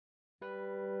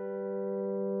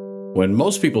When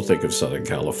most people think of Southern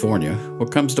California,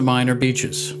 what comes to mind are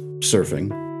beaches,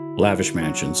 surfing, lavish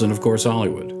mansions, and of course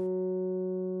Hollywood.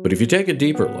 But if you take a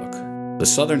deeper look, the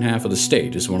southern half of the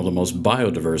state is one of the most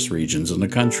biodiverse regions in the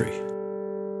country.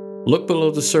 Look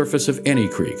below the surface of any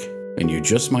creek, and you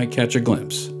just might catch a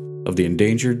glimpse of the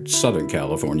endangered Southern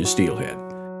California steelhead.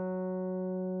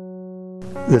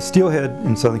 The steelhead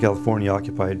in Southern California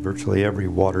occupied virtually every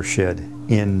watershed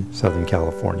in Southern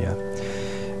California,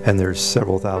 and there's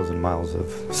several thousand miles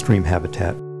of stream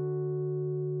habitat.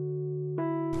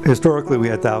 Historically, we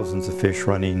had thousands of fish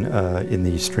running in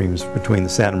these streams between the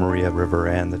Santa Maria River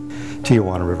and the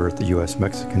Tijuana River at the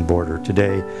U.S.-Mexican border.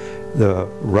 Today, the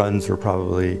runs are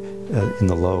probably in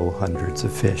the low hundreds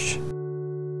of fish.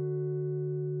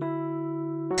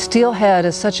 Steelhead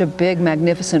is such a big,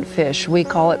 magnificent fish. We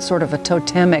call it sort of a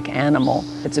totemic animal.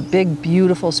 It's a big,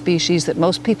 beautiful species that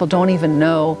most people don't even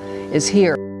know is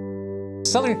here.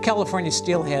 Southern California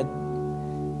steelhead,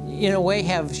 in a way,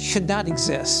 should not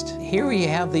exist. Here we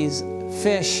have these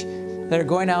fish that are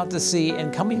going out to sea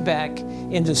and coming back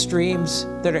into streams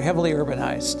that are heavily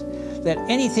urbanized. That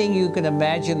anything you can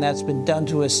imagine that's been done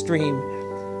to a stream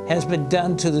has been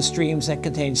done to the streams that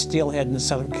contain steelhead in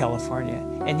Southern California,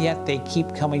 and yet they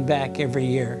keep coming back every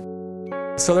year.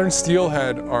 Southern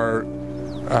steelhead are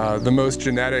the most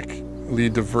genetically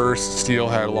diverse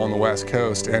steelhead along the West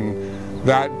Coast, and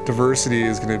that diversity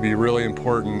is going to be really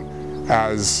important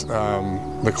as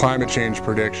the climate change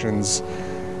predictions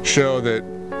show that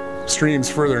streams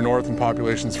further north and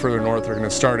populations further north are going to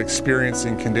start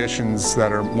experiencing conditions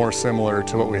that are more similar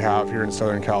to what we have here in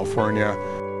Southern California.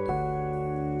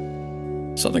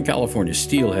 Southern California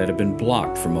steelhead have been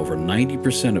blocked from over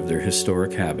 90% of their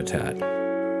historic habitat.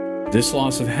 This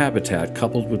loss of habitat,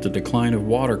 coupled with the decline of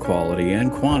water quality and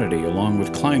quantity along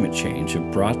with climate change,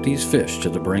 have brought these fish to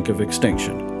the brink of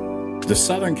extinction. The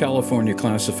Southern California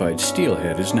classified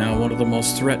steelhead is now one of the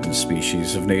most threatened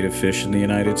species of native fish in the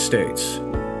United States.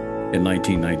 In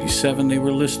 1997, they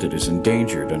were listed as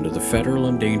endangered under the Federal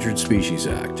Endangered Species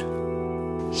Act.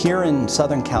 Here in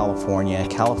Southern California,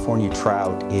 California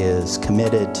Trout is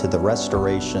committed to the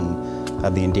restoration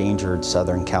of the endangered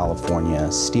Southern California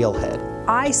steelhead.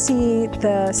 I see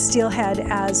the steelhead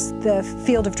as the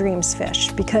field of dreams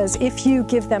fish, because if you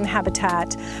give them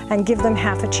habitat and give them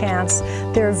half a chance,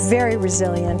 they're very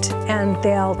resilient and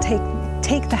they'll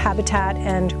take the habitat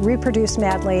and reproduce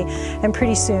madly, and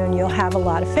pretty soon you'll have a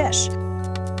lot of fish.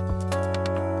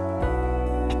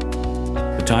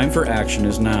 The time for action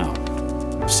is now.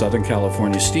 Southern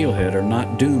California steelhead are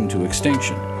not doomed to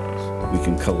extinction. We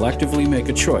can collectively make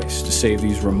a choice to save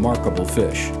these remarkable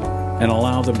fish and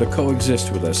allow them to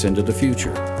coexist with us into the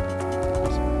future.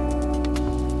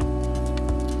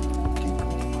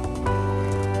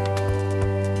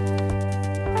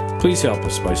 Please help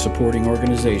us by supporting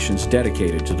organizations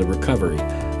dedicated to the recovery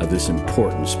of this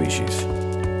important species.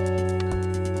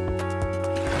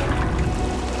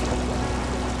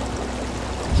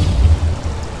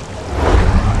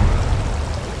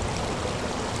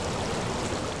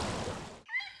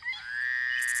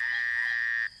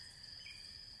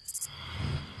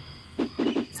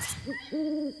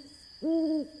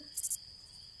 Mm-hmm.